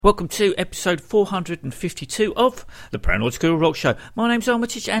Welcome to episode 452 of the Paranoid Squirrel Rock Show. My name's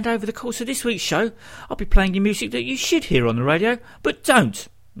Armitage, and over the course of this week's show, I'll be playing you music that you should hear on the radio, but don't.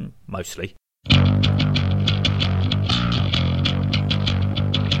 Mostly.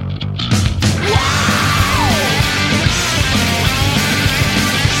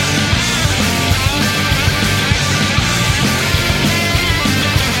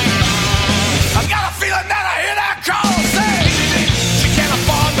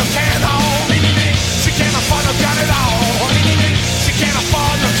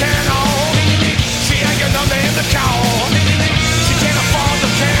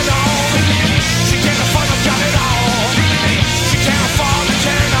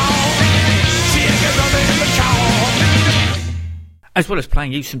 As well as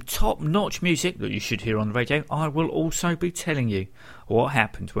playing you some top-notch music that you should hear on the radio, I will also be telling you what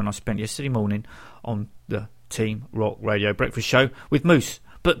happened when I spent yesterday morning on the Team Rock Radio Breakfast Show with Moose.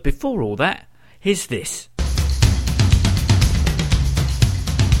 But before all that, here's this.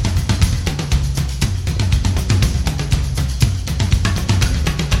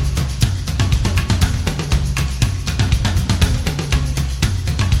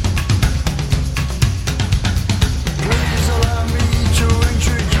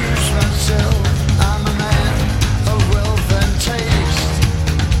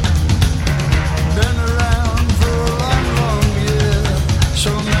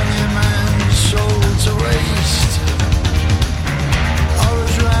 Away.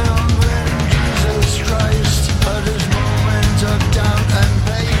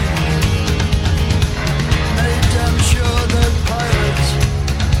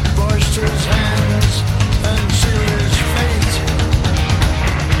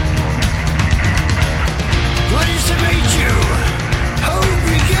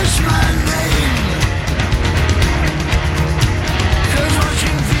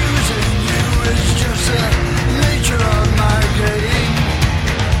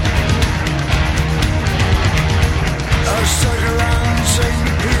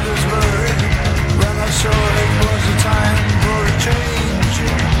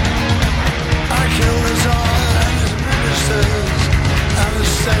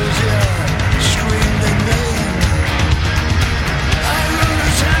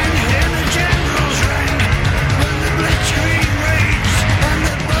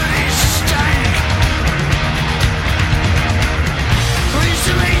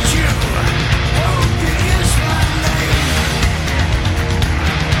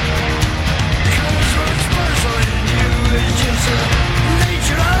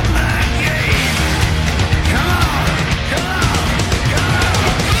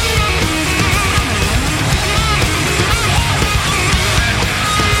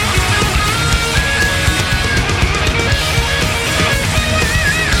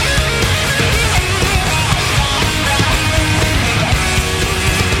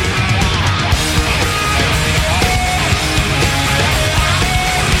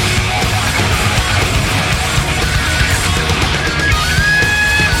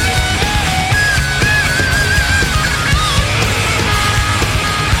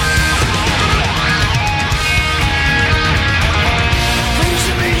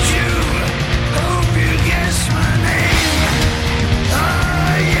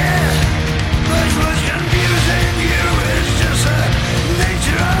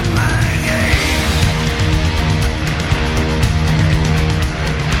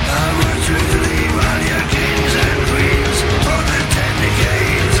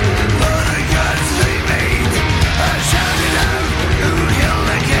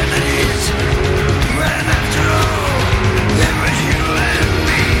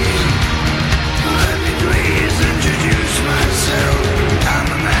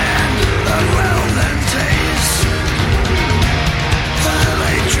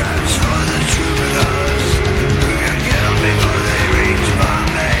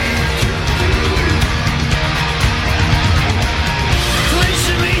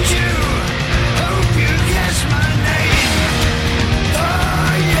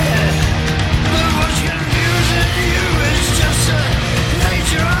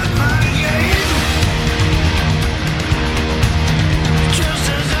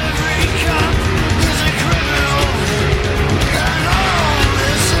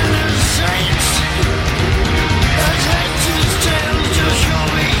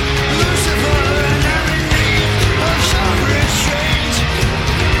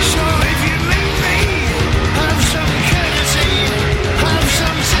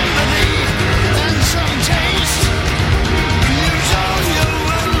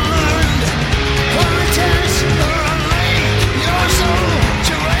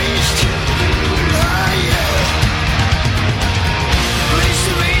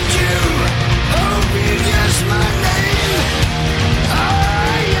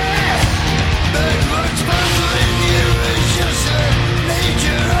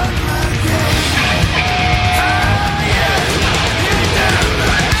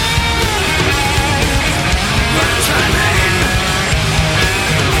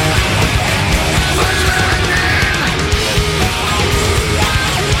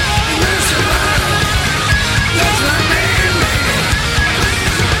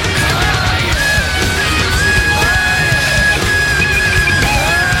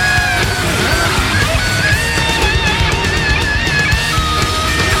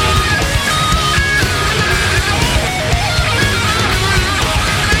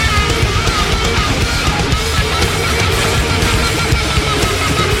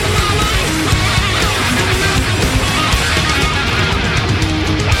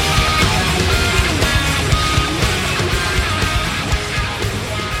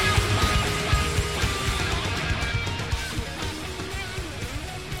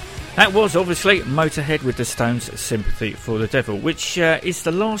 That was obviously Motörhead with the Stones' Sympathy for the Devil, which is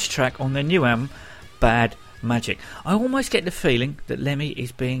the last track on their new album, Bad Magic. I almost get the feeling that Lemmy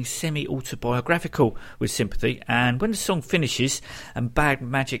is being semi-autobiographical with Sympathy, and when the song finishes and Bad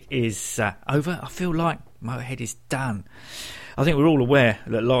Magic is over, I feel like Motörhead is done. I think we're all aware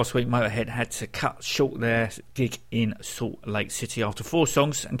that last week Motörhead had to cut short their gig in Salt Lake City after 4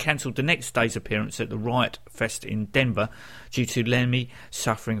 songs and cancelled the next day's appearance at the Riot Fest in Denver due to Lemmy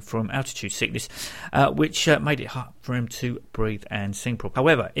suffering from altitude sickness, which made it hard for him to breathe and sing properly.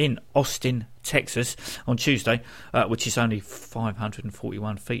 However, in Austin, Texas, on Tuesday, which is only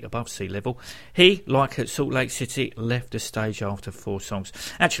 541 feet above sea level, he, like at Salt Lake City, left the stage after 4 songs.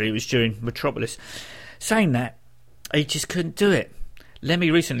 Actually, it was during Metropolis. Saying that, he just couldn't do it. Lemmy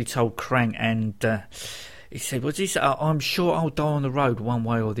recently told Krang, and he said, "What's this? I'm sure I'll die on the road one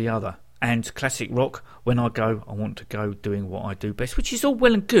way or the other. And classic rock, when I go, I want to go doing what I do best," which is all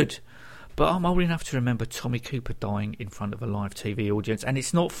well and good. But I'm old enough to remember Tommy Cooper dying in front of a live TV audience, and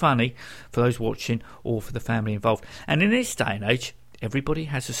it's not funny for those watching or for the family involved. And in this day and age, everybody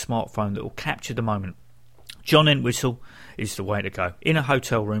has a smartphone that will capture the moment. John Entwistle is the way to go. In a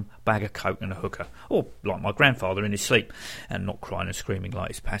hotel room, bag of coke and a hooker. Or like my grandfather in his sleep, and not crying and screaming like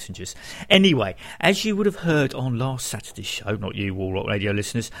his passengers. Anyway, as you would have heard on last Saturday's show, not you Wall Rock Radio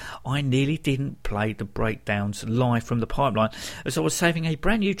listeners, I nearly didn't play the breakdowns live from the pipeline, as I was saving a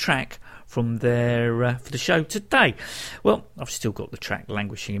brand new track from there for the show today. Well, I've still got the track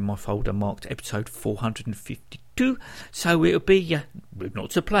languishing in my folder marked episode 452, so it'll be rude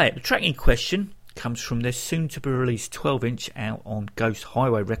not to play it. The track in question comes from their soon-to-be-released 12-inch out on Ghost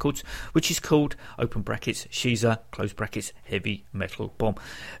Highway Records, which is called, open brackets, She's a, close brackets, Heavy Metal Bomb.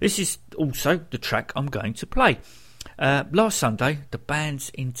 This is also the track I'm going to play. Last Sunday, the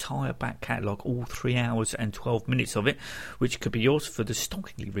band's entire back catalogue, all 3 hours and 12 minutes of it, which could be yours for the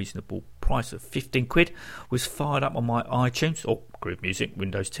stonkingly reasonable price of 15 quid, was fired up on my iTunes, or Groove Music,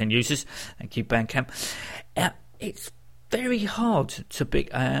 Windows 10 users, thank you Bandcamp. It's very hard to pick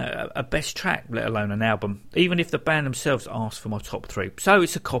a best track, let alone an album, even if the band themselves asked for my top 3. So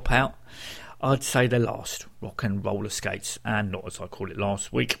it's a cop-out. I'd say they're last, Rock and Roller Skates, and not as I called it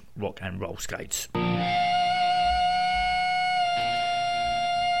last week, Rock and Roll Skates.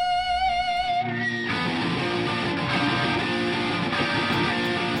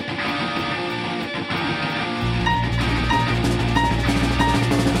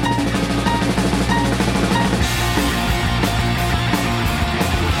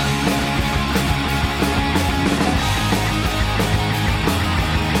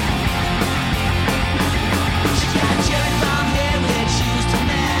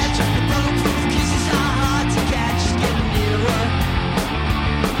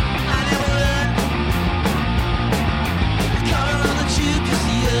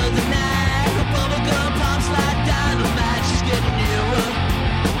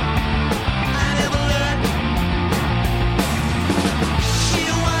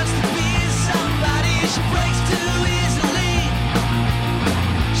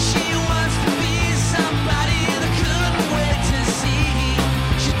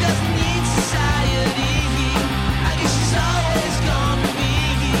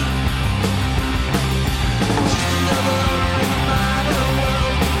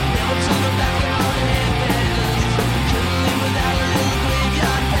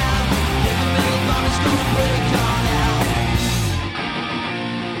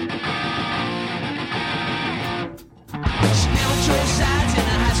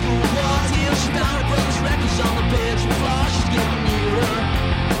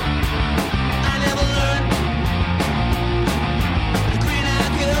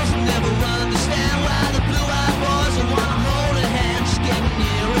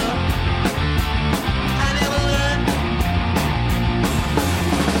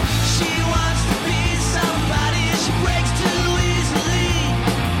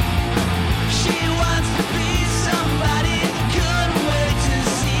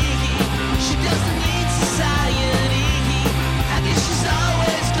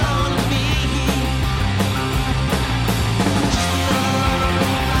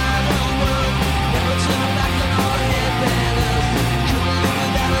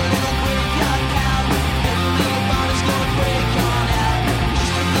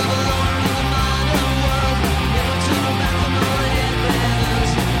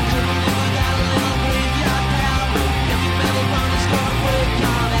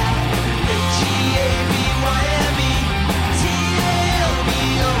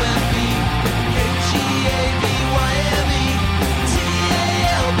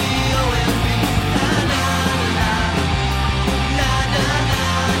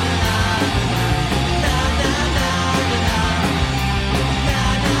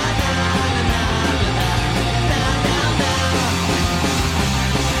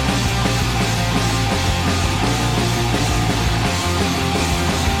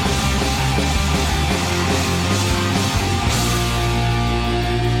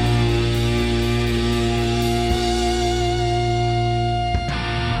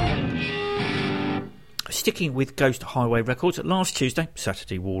 sticking with Ghost Highway Records, last Tuesday,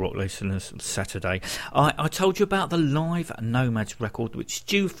 Saturday, War Rock listeners, Saturday, I told you about the live Nomads record, which is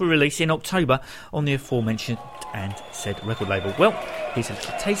due for release in October on the aforementioned and said record label. Well, here's a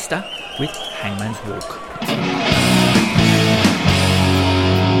little taster with Hangman's Walk.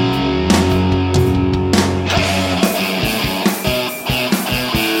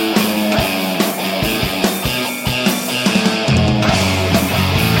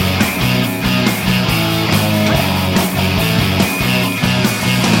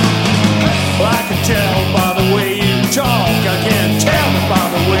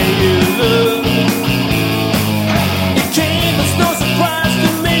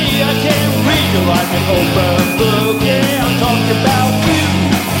 Open book, yeah, I'm talking about you.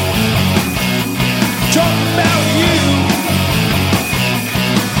 Talking about you.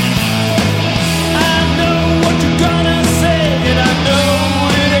 I know what you're gonna say, and I know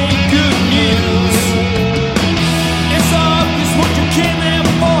it ain't good news. It's obvious what you came there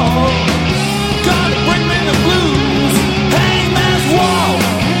for. Gonna bring me the blues. Hangman's wall.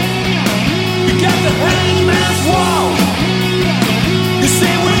 You got the hangman's wall. You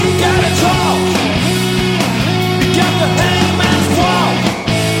say we gotta talk. Got the hangman's wall.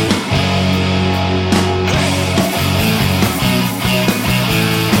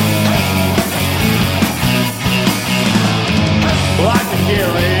 Well, I can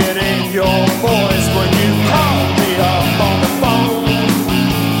hear it in your voice when you call me up on the phone.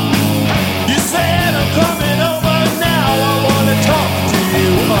 You said I'm coming over now. I wanna talk to you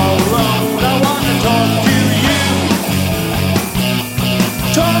alone. I wanna talk to you.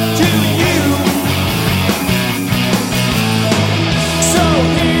 Talk to you.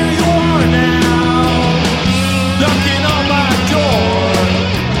 Here you are now, knocking on my door.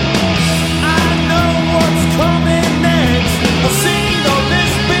 I know what's coming next. I've seen all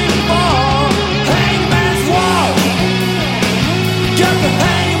this before. Hangman's wall. Got the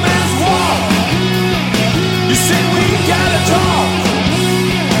hangman's wall. You say we gotta talk.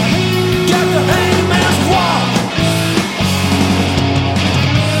 Got the hangman's wall.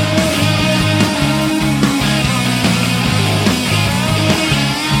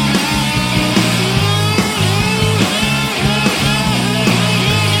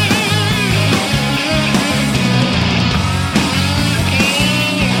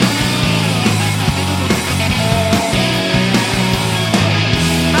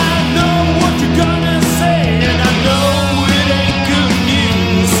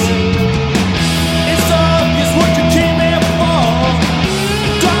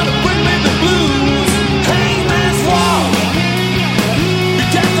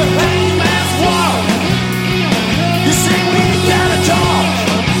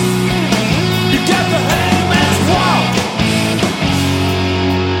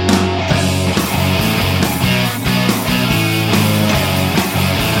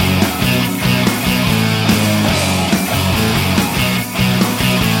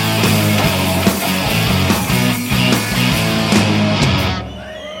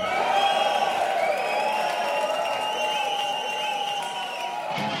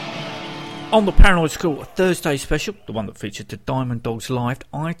 On the Paranoid Squirrel Thursday special, the one that featured the Diamond Dogs live,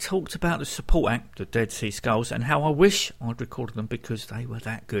 I talked about the support act, the Dead Sea Skulls, and how I wish I'd recorded them because they were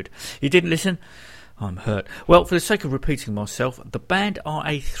that good. You didn't listen? I'm hurt. Well, for the sake of repeating myself, the band are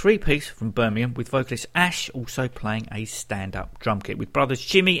a three-piece from Birmingham, with vocalist Ash also playing a stand-up drum kit, with brothers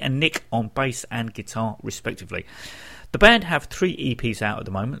Jimmy and Nick on bass and guitar respectively. The band have 3 EPs out at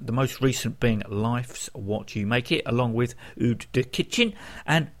the moment, the most recent being Life's What You Make It, along with Oud de Kitchen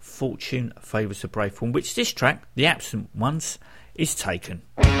and Fortune Favours the Brave, from which this track, The Absent Ones, is taken.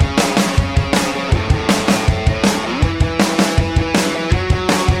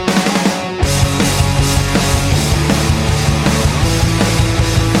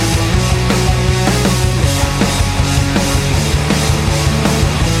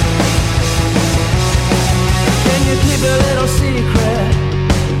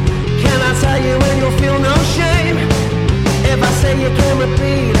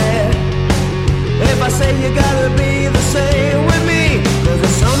 You gotta be the same with me, 'cause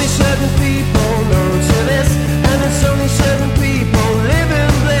it's only certain people known to this, and it's only certain people live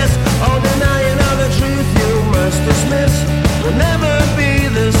in bliss. All denying of the truth you must dismiss will never be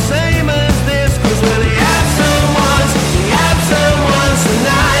the same as this, 'cause we're the absent ones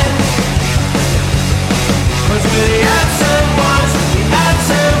tonight. 'Cause we're the absent ones tonight.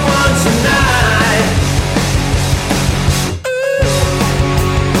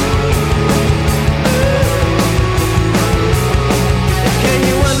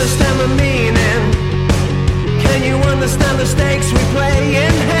 Understand the meaning? Can you understand the stakes we play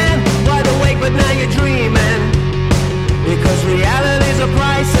in hand? Wide awake but now you're dreaming. Because reality's a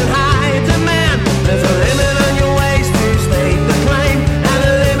price and high demand. There's a limit on your ways to stake the claim, and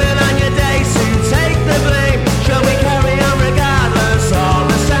a limit on your days to take the blame. Shall we carry on regardless, all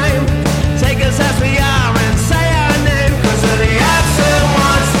the same? Take us as we are and say our name. Cause we're the absent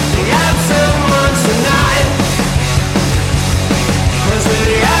ones tonight. Cause we're the absent ones tonight. Cause we're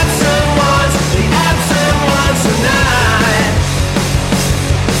the absent ones tonight.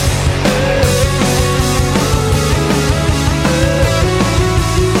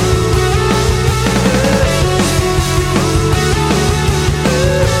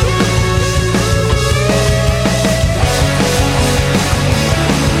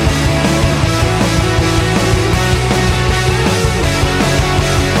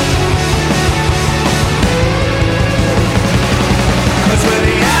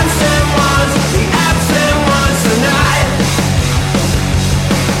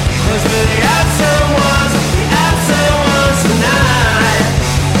 Cause we're the absent ones tonight.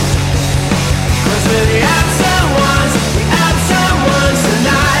 Cause we're the absent ones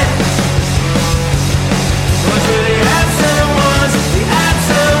tonight. Cause we're the absent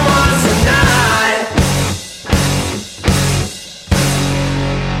ones tonight.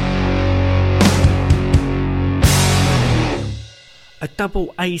 A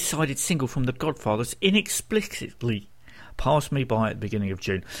double A-sided single from the Godfathers inexplicably passed me by at the beginning of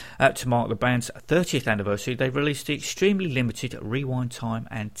June. To mark the band's 30th anniversary, they released the extremely limited Rewind Time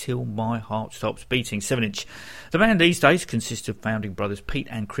and Till My Heart Stops Beating 7-inch. The band these days consists of founding brothers Pete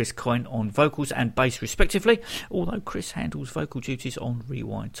and Chris Coyne on vocals and bass respectively, although Chris handles vocal duties on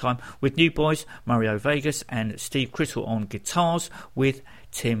Rewind Time, with new boys Mario Vegas and Steve Crittall on guitars, with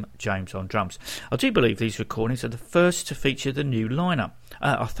Tim James on drums. I do believe these recordings are the first to feature the new lineup.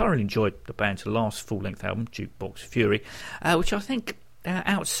 I thoroughly enjoyed the band's last full-length album, Jukebox Fury, which I think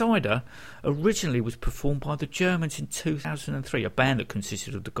Outsider originally was performed by the Germans in 2003, a band that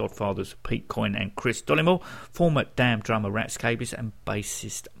consisted of the Godfathers, Pete Coyne and Chris Dollymore, former Damn drummer Rat Scabies and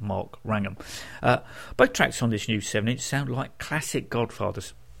bassist Mark Wrangham. Both tracks on this new 7-inch sound like classic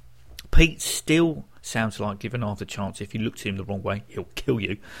Godfathers. Pete still sounds like, given half the chance, if you look at him the wrong way, he'll kill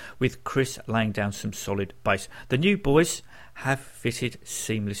you, with Chris laying down some solid bass. The new boys have fitted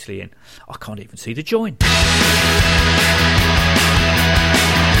seamlessly in. I can't even see the join.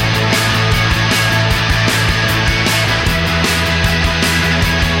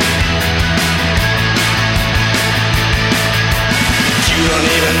 You don't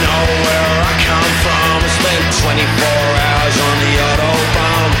even know where I come from. I spent 24 hours on the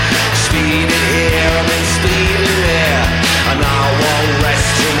Autobahn, speeding here, I've been speeding there, and I won't rest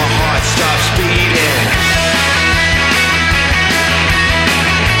till my heart stops beating.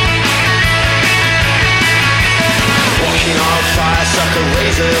 Walking on fire, suck a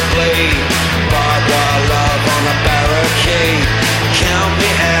razor blade, barbed wire love on a barricade. Count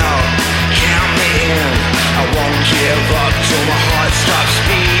me out, count me in, I won't give up till my heart stops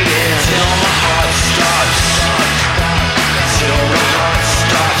beating. Till my heart stops, till my heart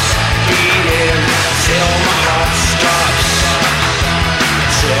stops beating. Till my heart stops,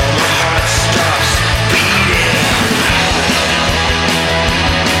 till my heart stops beating.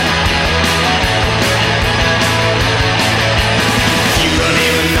 You don't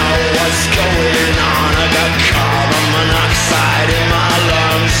even know what's going on. I got carbon monoxide in my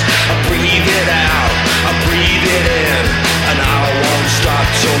lungs. I breathe it out, I breathe it in, and I won't stop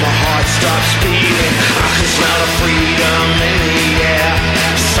till my heart stops beating. I can smell the freedom in the air,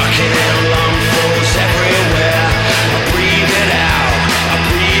 sucking in lungfuls everywhere. I breathe it out, I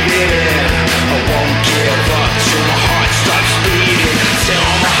breathe it in, I won't give up till my heart stops beating. Till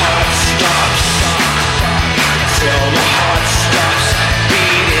my heart stops, till my heart stops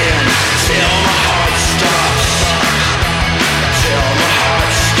beating. Till my heart stops, till my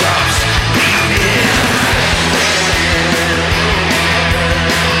heart stops beating.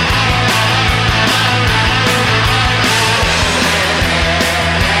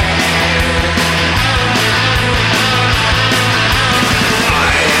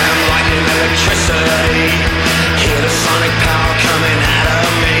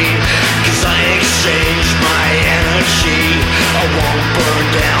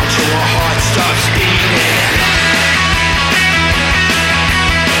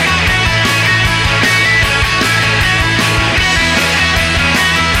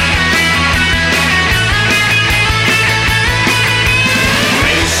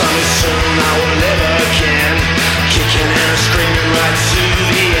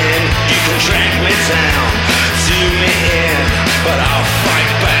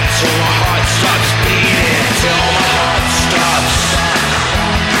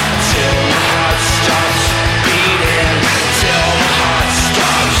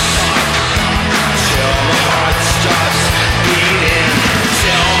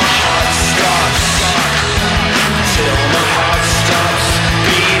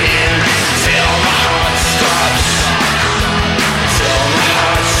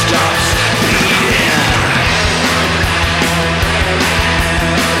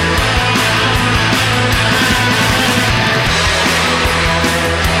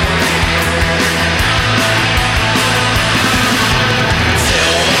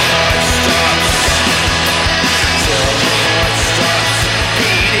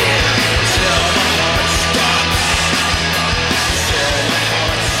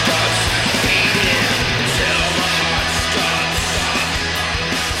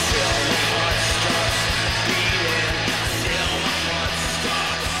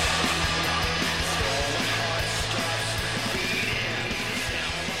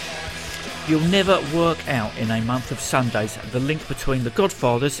 You'll never work out in a month of Sundays the link between the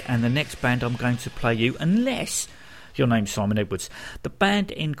Godfathers and the next band I'm going to play you unless your name's Simon Edwards. The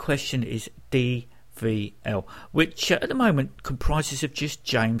band in question is DVL, which at the moment comprises of just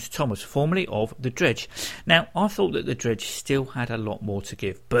James Thomas, formerly of the Drej. Now, I thought that the Drej still had a lot more to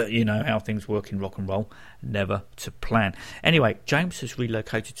give, but you know how things work in rock and roll, never to plan. Anyway, James has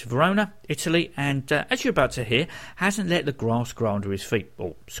relocated to Verona, Italy, and as you're about to hear, hasn't let the grass grow under his feet,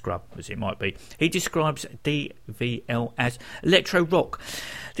 or scrub as it might be. He describes DVL as electro rock.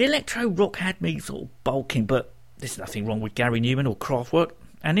 The electro rock had me sort of balking, but there's nothing wrong with Gary Newman or Kraftwerk.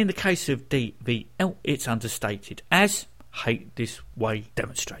 And in the case of DVL, it's understated, as Hate This Way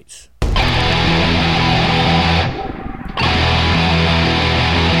demonstrates. Ground.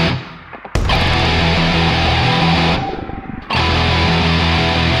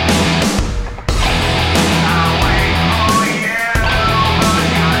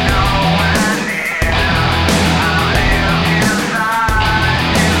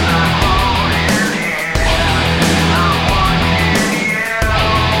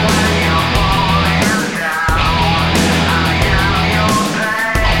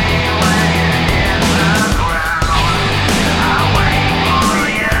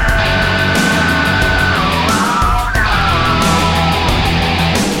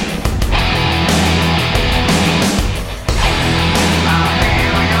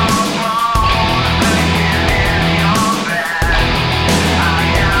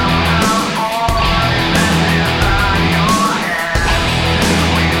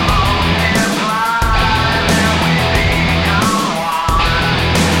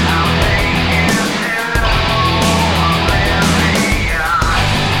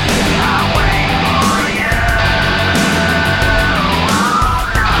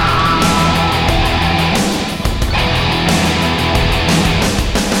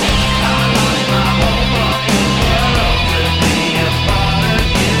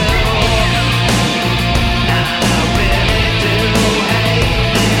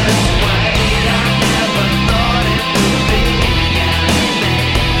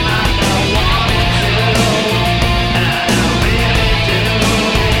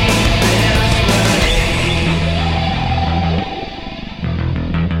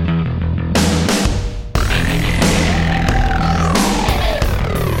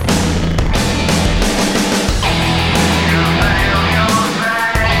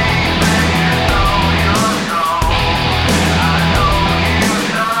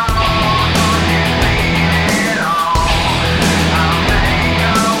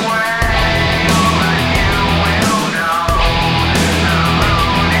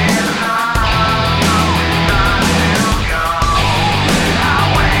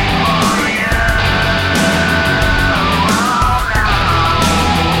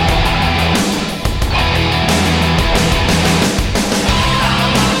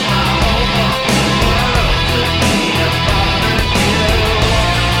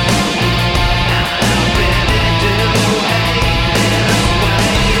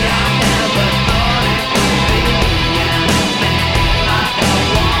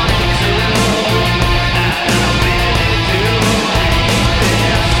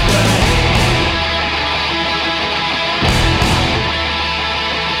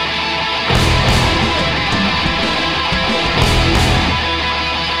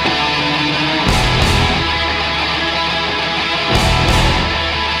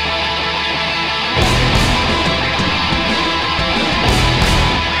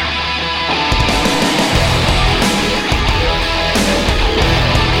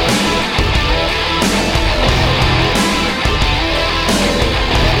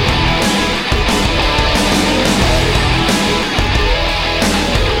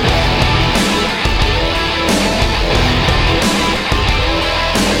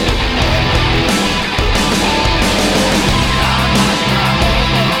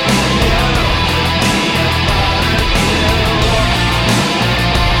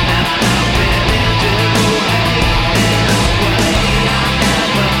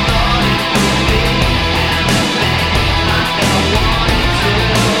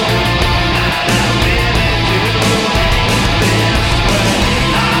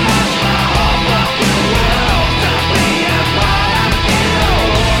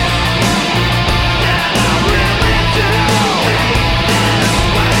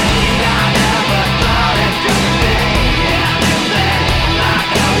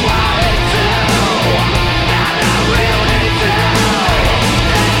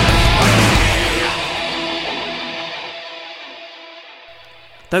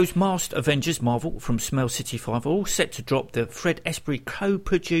 Those masked Avengers, Marvel, from Smell City 5 are all set to drop the Fred Esprit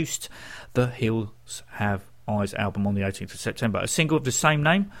co-produced The Hills Have Eyes album on the 18th of September. A single of the same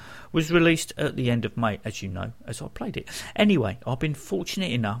name was released at the end of May, as you know, as I played it. Anyway, I've been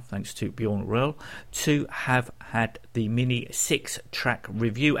fortunate enough, thanks to Bjorn Rell, to have had the mini 6-track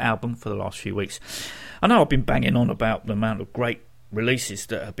review album for the last few weeks. I know I've been banging on about the amount of great releases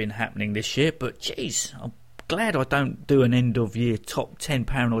that have been happening this year, but geez, I'm glad I don't do an end-of-year top 10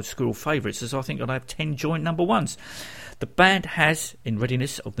 Paranoid Squirrel favourites, as I think I'd have 10 joint number ones. The band has, in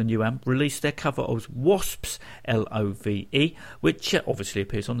readiness of the new album, released their cover of Wasps, Love, which obviously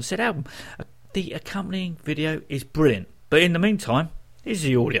appears on the said album. The accompanying video is brilliant, but in the meantime, here's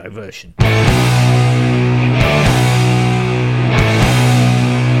the audio version.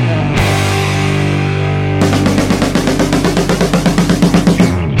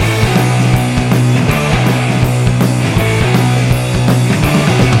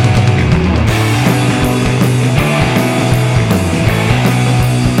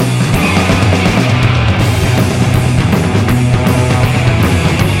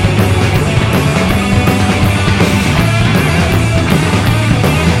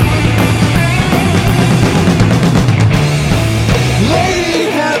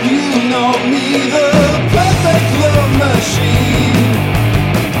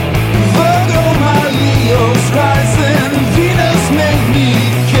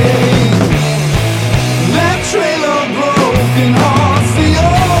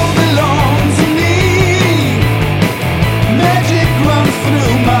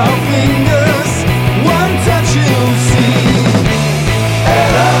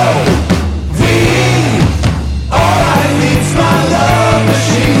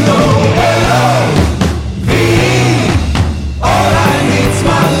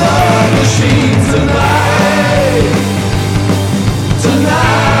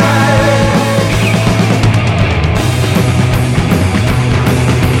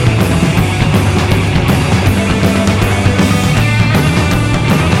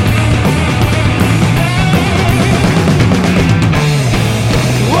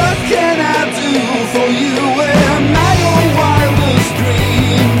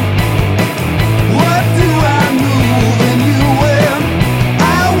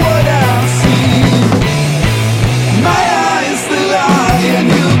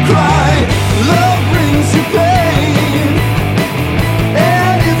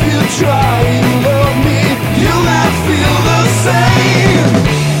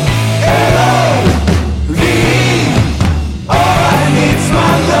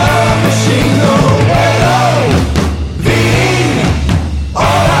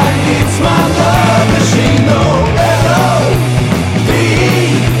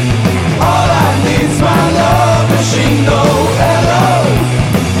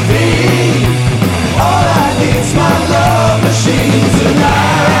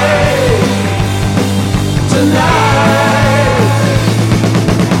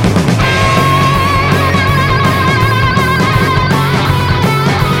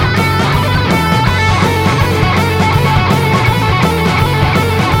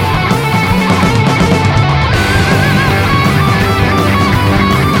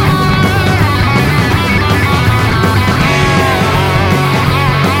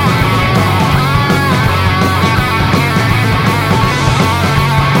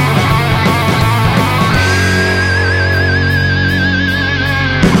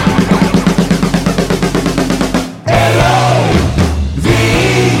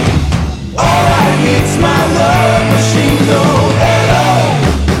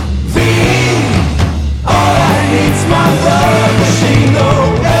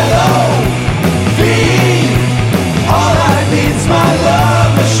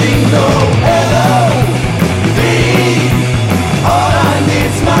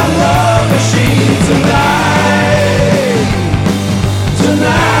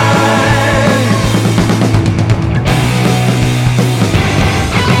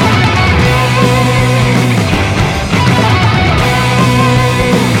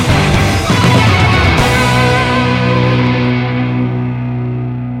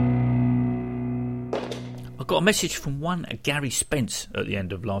 A message from one Gary Spence at the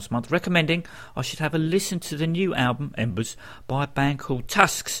end of last month recommending I should have a listen to the new album Embers by a band called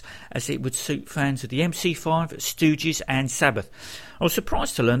Tusks, as it would suit fans of the MC5, Stooges and Sabbath. I was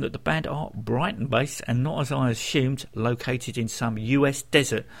surprised to learn that the band are Brighton based and not, as I assumed, located in some US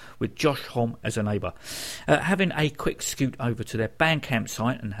desert with Josh Homme as a neighbour. Having a quick scoot over to their Bandcamp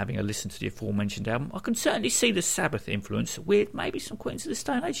site and having a listen to the aforementioned album, I can certainly see the Sabbath influence with maybe some Queens of the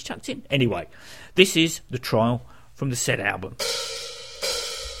Stone Age chucked in. Anyway, this is The Trial from the said album.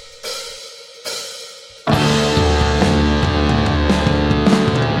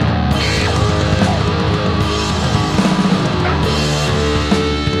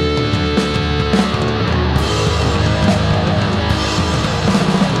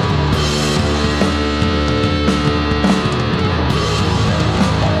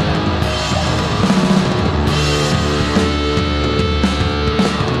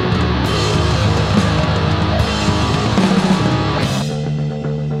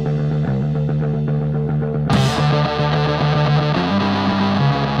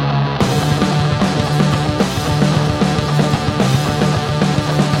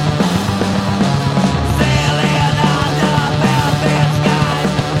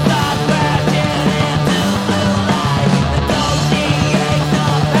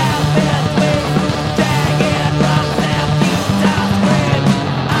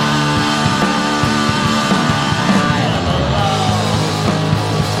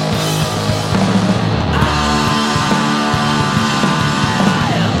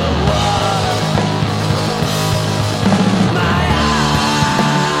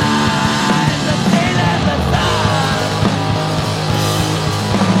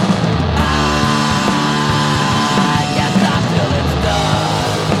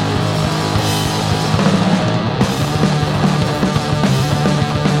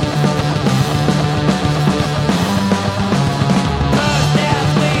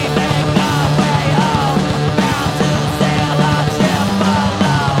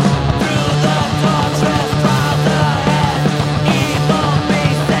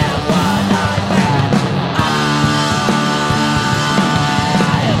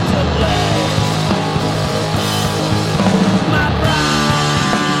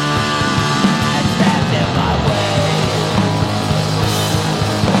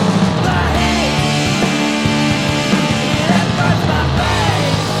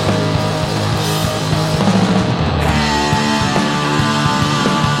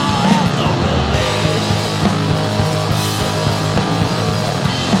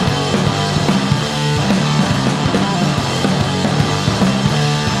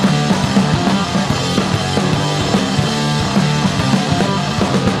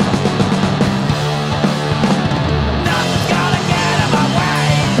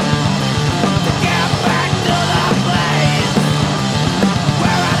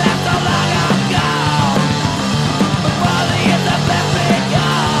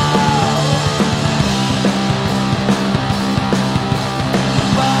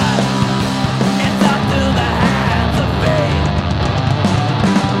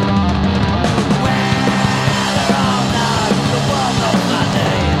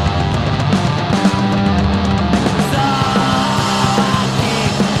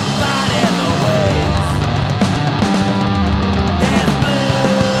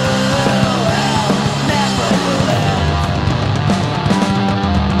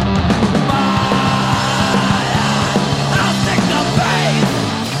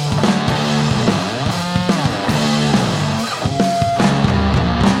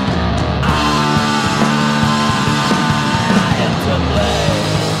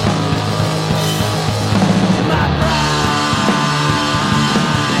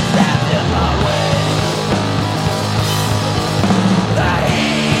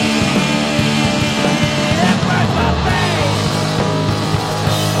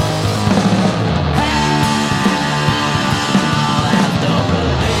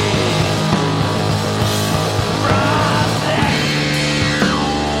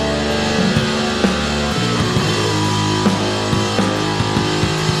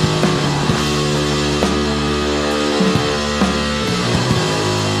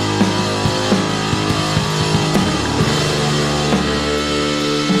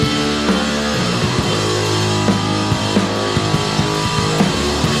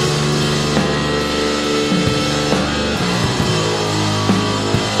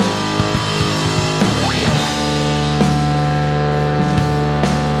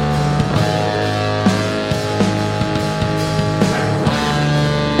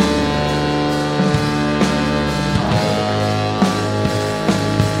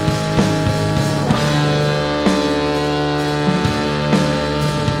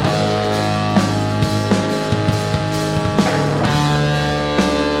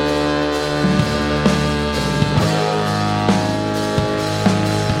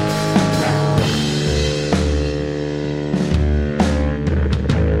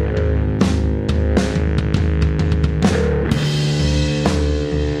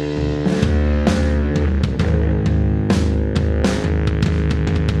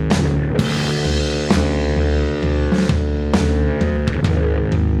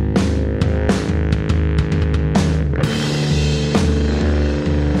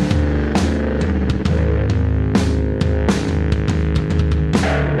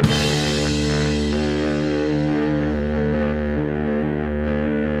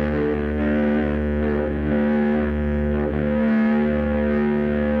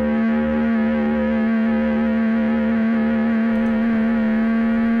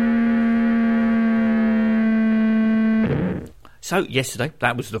 So yesterday,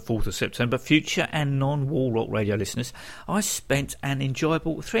 that was the 4th of September, future and non-Wall Rock Radio listeners, I spent an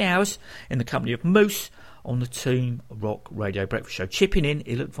enjoyable 3 hours in the company of Moose on the Team Rock Radio Breakfast Show, chipping in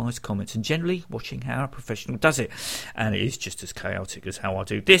ill-advised comments and generally watching how a professional does it. And it is just as chaotic as how I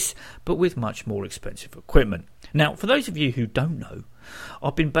do this, but with much more expensive equipment. Now, for those of you who don't know,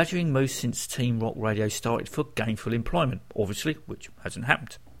 I've been badgering Moose since Team Rock Radio started for gainful employment, obviously, which hasn't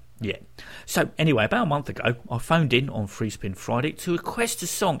happened yet. So anyway, about a month ago, I phoned in on Free Spin Friday to request a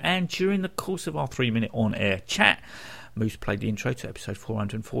song, and during the course of our 3-minute on-air chat, Moose played the intro to episode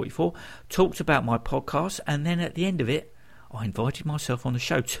 444, talked about my podcast, and then at the end of it, I invited myself on the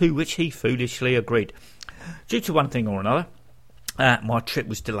show, to which he foolishly agreed. Due to one thing or another, my trip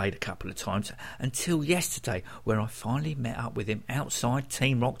was delayed a couple of times until yesterday, where I finally met up with him outside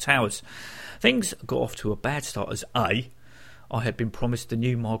Team Rock Towers. Things got off to a bad start as I had been promised the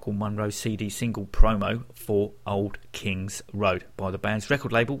new Michael Monroe CD single promo for Old Kings Road by the band's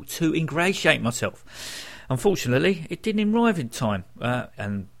record label to ingratiate myself. Unfortunately, it didn't arrive in time,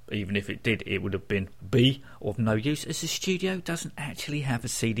 and even if it did, it would have been of no use, as the studio doesn't actually have a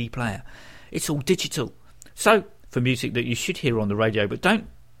CD player. It's all digital. So, for music that you should hear on the radio but don't,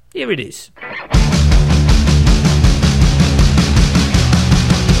 here it is.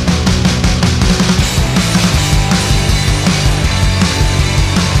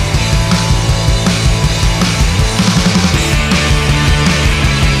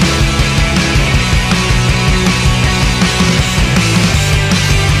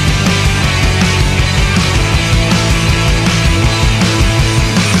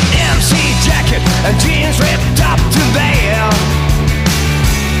 And jeans ripped up to there,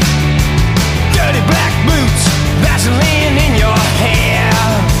 dirty black boots, Vaseline in your hair.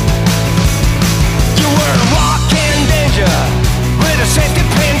 You were a walking danger with a safety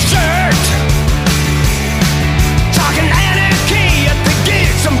pin shirt, talking anarchy at the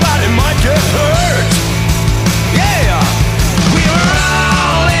gig, somebody might get hurt. Yeah, we were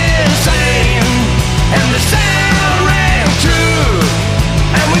all insane, and the sound rang true,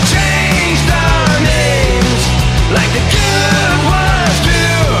 and we changed our names like the good ones do.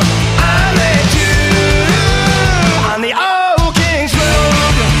 I met you on the Old Kings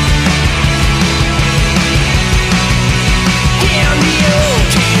Road. Yeah, on the Old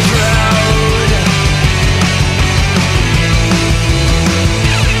Kings Road.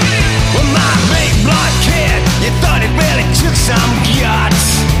 Well, my big blonde kid, you thought it really took some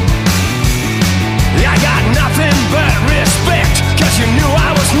guts. I got nothing but respect, 'cause you knew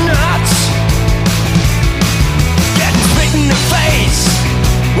I was nuts. Getting spit in the face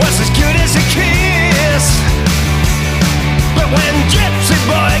was as good as a kiss, but when Gypsy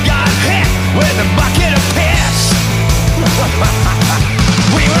Boy got hit with a bucket of piss, we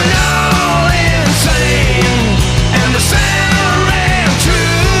were all insane, and the sound rang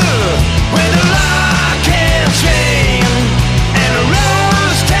true, with a lock and chain and a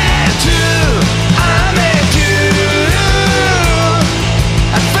rose tattoo. I met you.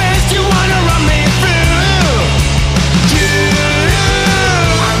 At first you wanna run me through. You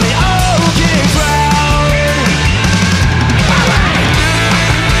on the Old Kings Road. Alright.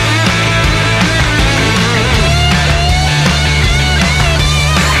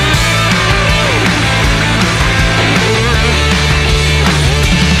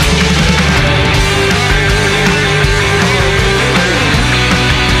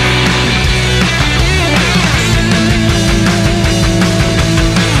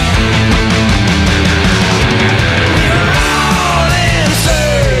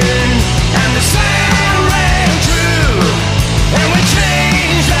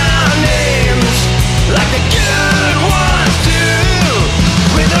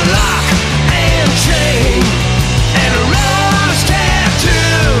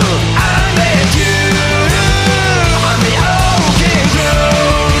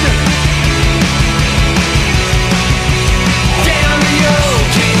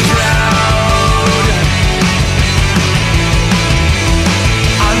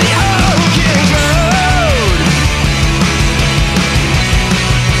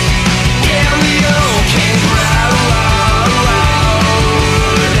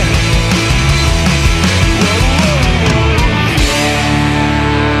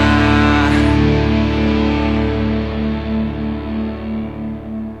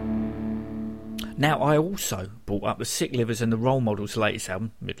 Now, I also brought up the Sick Livers and the Role Models' latest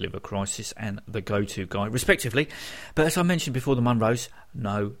album, Mid-Liver Crisis and The Go-To Guy, respectively. But as I mentioned before, the Monroes,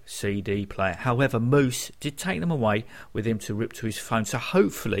 no CD player. However, Moose did take them away with him to rip to his phone. So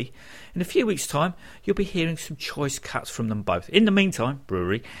hopefully, in a few weeks' time, you'll be hearing some choice cuts from them both. In the meantime,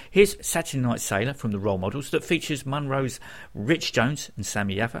 Brewery, here's Saturday Night Sailor from the Role Models that features Monroe's Rich Jones and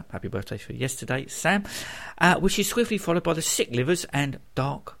Sammy Yaffa. Happy birthday for yesterday, Sam. Which is swiftly followed by the Sick Livers and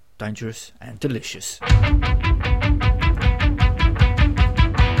Dark, Dangerous and Delicious.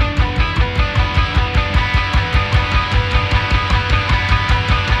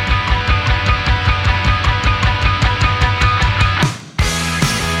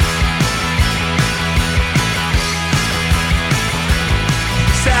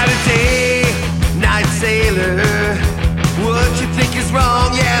 Saturday night sailor, what you think is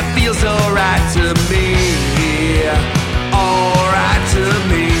wrong, yeah, it feels alright to me. Alright to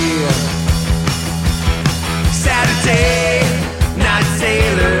me. Saturday night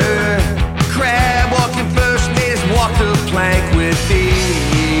sailor, crab walking first, mate has walked the plank with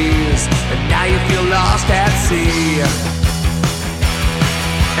ease, and now you feel lost at sea.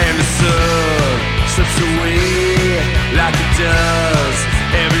 And the sun slips away like it does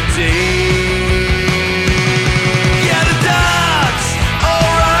every day. Yeah, the ducks,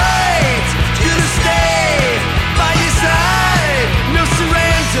 alright, gonna stay by your side. No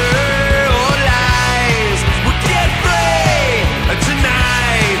surrender or lies. We'll get free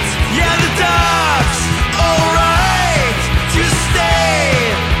tonight. Yeah, the ducks, alright, just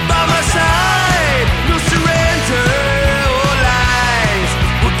stay by my side. No surrender or lies.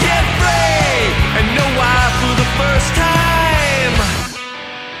 We'll get free and know why for the first time.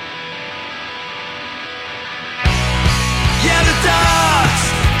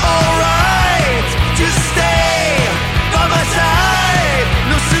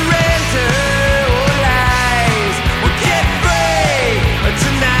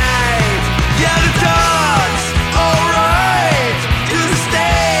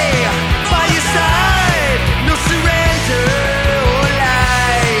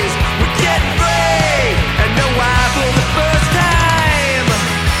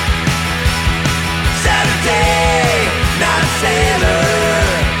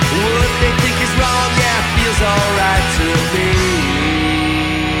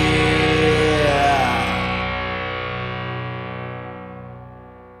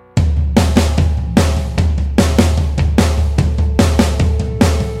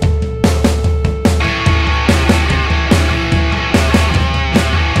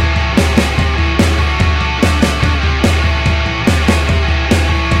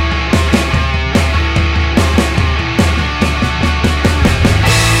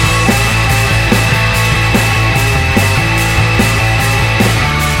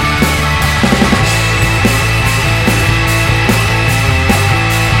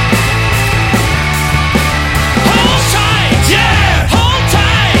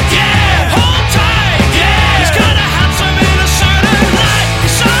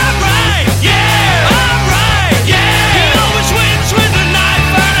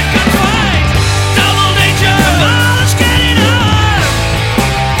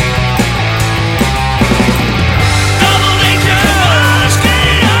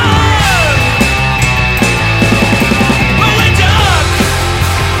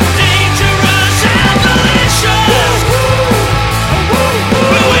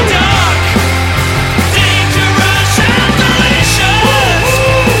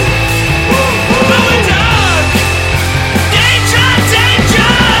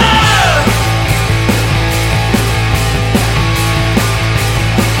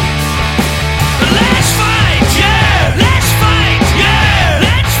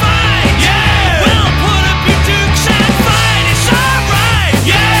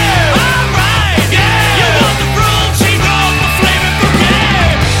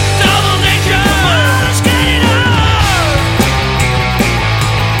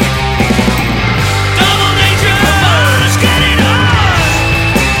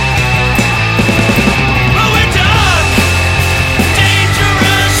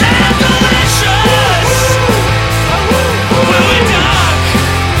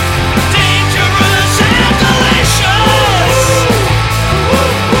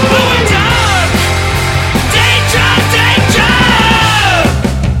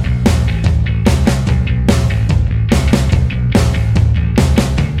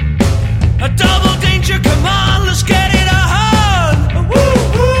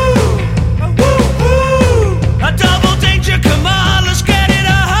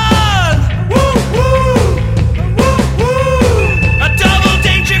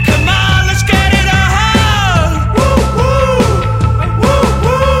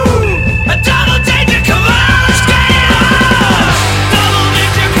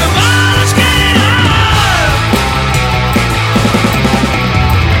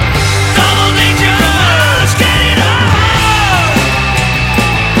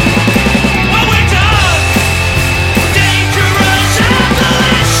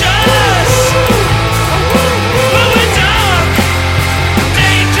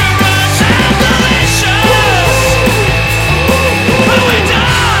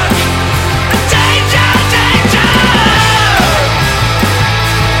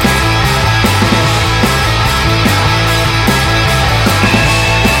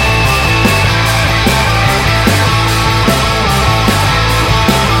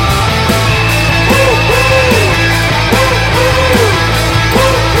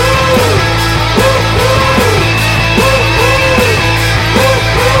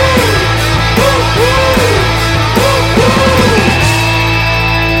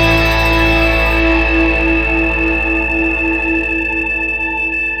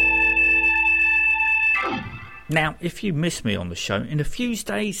 Now, if you miss me on the show, in a few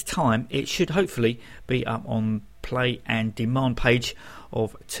days' time, it should hopefully be up on play and demand page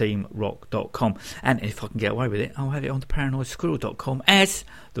of teamrock.com. And if I can get away with it, I'll have it on the paranoidsquirrel.com as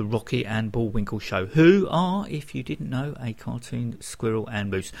the Rocky and Bullwinkle Show, who are, if you didn't know, a cartoon squirrel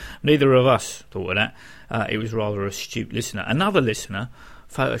and moose. Neither of us thought of that. It was rather a astute listener. Another listener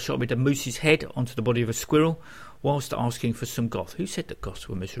photoshopped a moose's head onto the body of a squirrel whilst asking for some goth. Who said that goths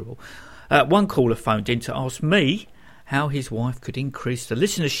were miserable? One caller phoned in to ask me how his wife could increase the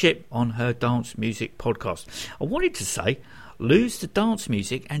listenership on her dance music podcast. I wanted to say, lose the dance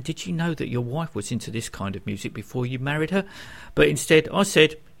music, and did you know that your wife was into this kind of music before you married her? But instead I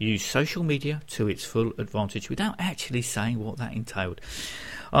said, use social media to its full advantage, without actually saying what that entailed.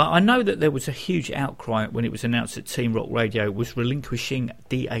 I know that there was a huge outcry when it was announced that Team Rock Radio was relinquishing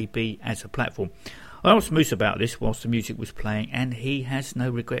DAB as a platform. I asked Moose about this whilst the music was playing, and he has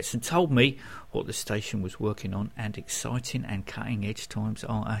no regrets and told me what the station was working on, and exciting and cutting edge times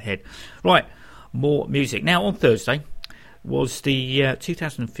are ahead. Right, more music. Now, on Thursday was the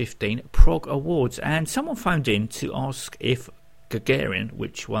 2015 Prog Awards, and someone phoned in to ask if Gagarin,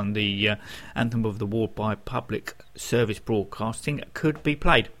 which won the Anthem of the Award by Public Service Broadcasting, could be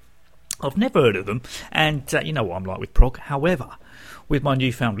played. I've never heard of them, and you know what I'm like with prog. However, with my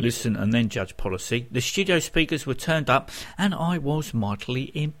newfound listen and then judge policy, the studio speakers were turned up and I was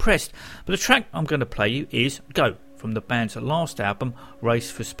mightily impressed. But the track I'm going to play you is Go, from the band's last album,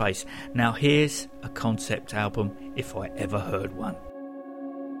 Race for Space. Now here's a concept album if I ever heard one.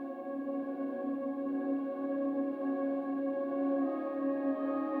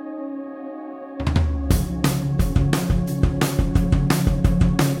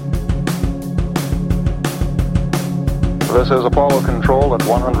 This is Apollo Control at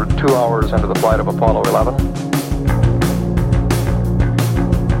 102 hours into the flight of Apollo 11.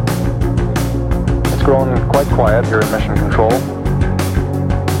 It's grown quite quiet here in Mission Control.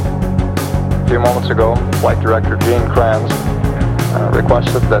 A few moments ago, Flight Director Gene Kranz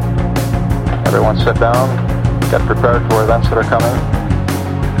requested that everyone sit down, get prepared for events that are coming.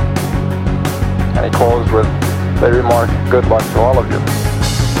 And he closed with the remark, good luck to all of you.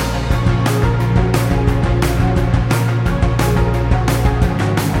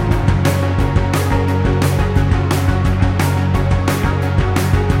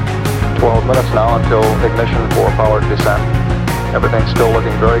 Minutes now until ignition for powered descent. Everything's still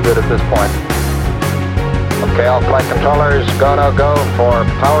looking very good at this point. Okay, all flight controllers, gonna go for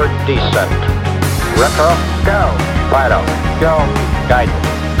powered descent. Retro, go. Fido, go. Guidance,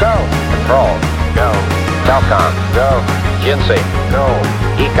 go. Control, go. Telcom, go. GNC, go.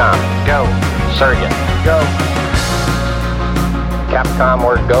 Ecom, go. Surgeon, go. Capcom,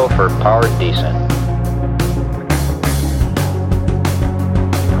 we're go for powered descent.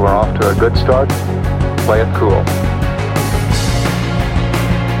 We're off to a good start. Play it cool.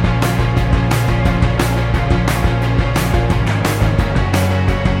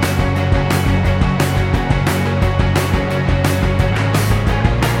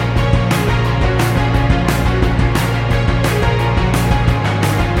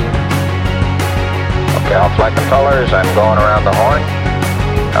 Okay, all flight controllers, I'm going around the horn.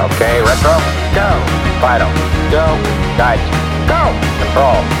 Okay, retro, go. Fido, go. Guidance, go.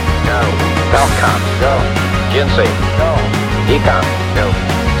 Control, go. Telcom, go. GNC, go. Ecom, go.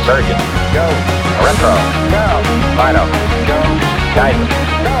 Surgeon, go. Retro, go. Fido, go. Guidance,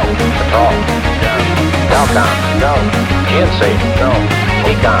 go. Control, go. Telcom, go. GNC, go.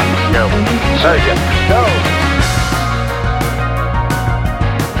 Ecom, go. Surgeon, go.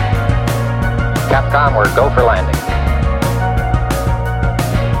 Capcom, we're go for landing.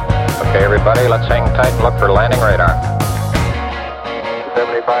 Okay, everybody, let's hang tight and look for landing radar.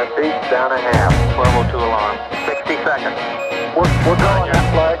 75 feet, down a half. 1202 alarm. 60 seconds. We're going that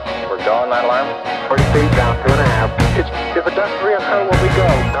flight. We're going that alarm. 40 feet, down 2.5. If it doesn't reoccur, will we go?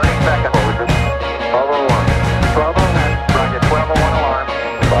 30 seconds. 1201. 1201. Roger, 1201 alarm.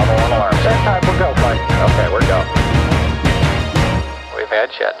 1201 alarm. Same time, we'll go, flight. Okay, we're go. We've had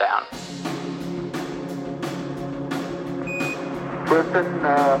shutdown. Brighton,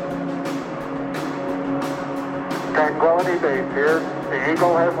 Tranquility Base here. The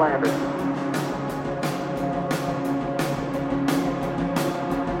Eagle has landed.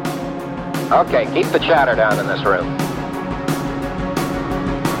 Okay, keep the chatter down in this room.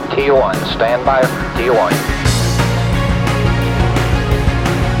 T1, stand by T1.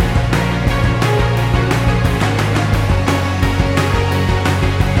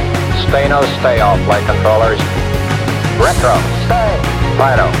 Stay no stay all flight controllers. Retro, stay.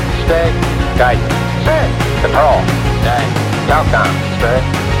 Fido, stay. Guidance, stay. Control, stay. Telcom, stay.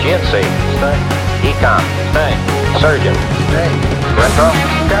 GNC, stay. Econ. Stay. Surgeon. Stay. Retro.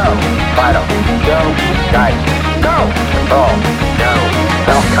 Go. Vital. Go. Guidance. Go. Control. Go.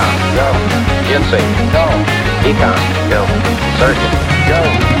 Falcon. Go. Ginsey. Go. Econ. Go. Surgeon. Go.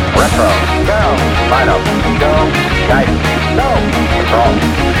 Retro. Go. Vital. Go. Guidance. Go. Control.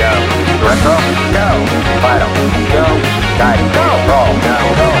 Go. Retro. Go. Vital. Go. Guidance. Go. Control. Go.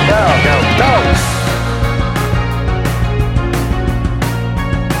 Go. Go. Go. Go.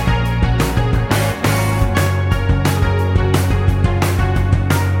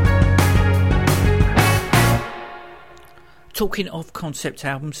 Talking of concept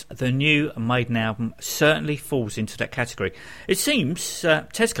albums, the new Maiden album certainly falls into that category. It seems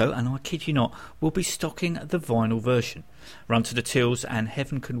Tesco, and I kid you not, will be stocking the vinyl version. Run to the Tills and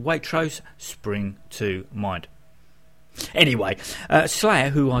Heaven Can Waitrose spring to mind. Anyway, Slayer,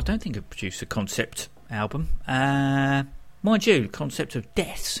 who I don't think have produced a concept album, mind you, the concept of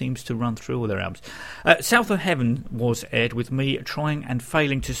death seems to run through all their albums. South of Heaven was aired with me trying and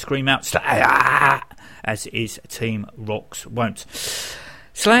failing to scream out Slayer, as is Team Rock's wont.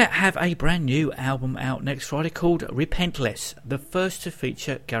 Slayer have a brand new album out next Friday called Repentless, the first to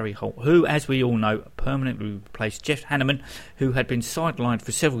feature Gary Holt, who, as we all know, permanently replaced Jeff Hanneman, who had been sidelined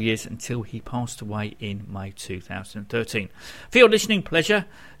for several years until he passed away in May 2013. For your listening pleasure,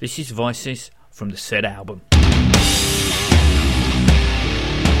 this is Vices from the said album.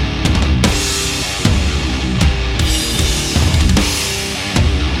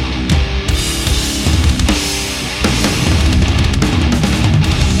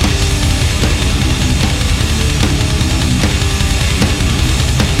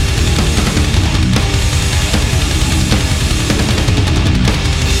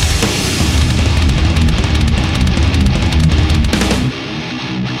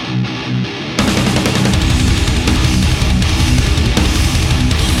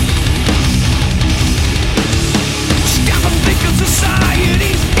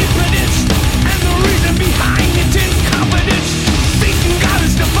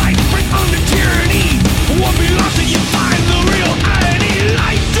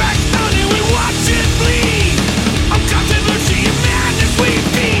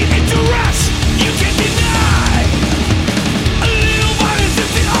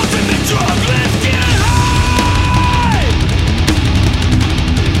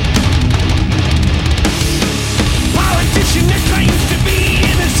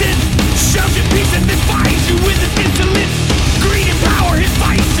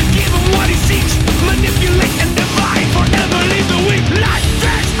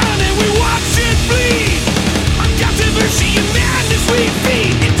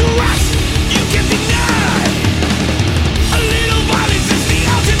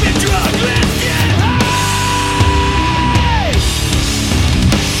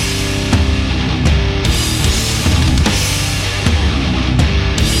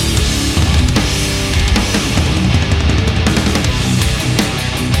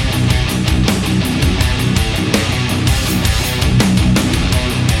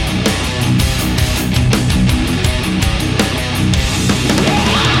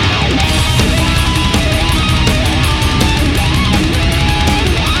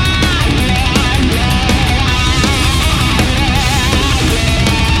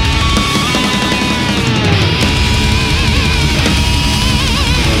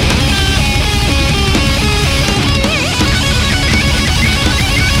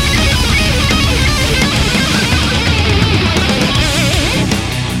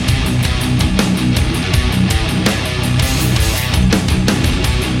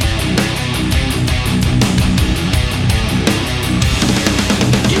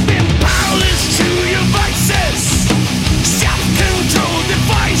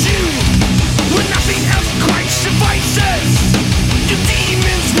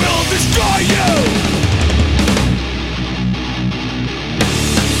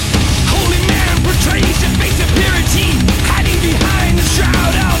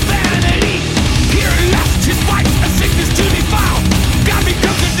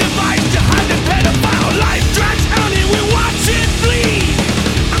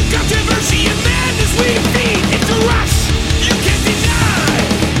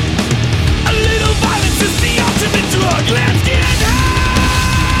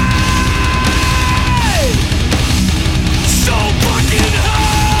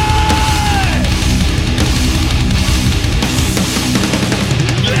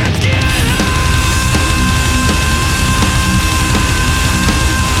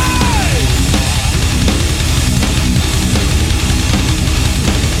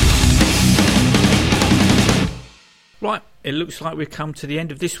 it looks like we've come to the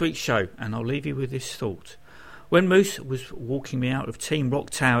end of this week's show, and I'll leave you with this thought. When Moose was walking me out of Team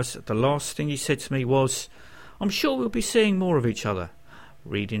Rock Towers, the last thing he said to me was, I'm sure we'll be seeing more of each other.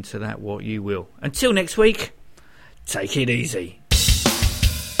 Read into that what you will. Until next week, take it easy.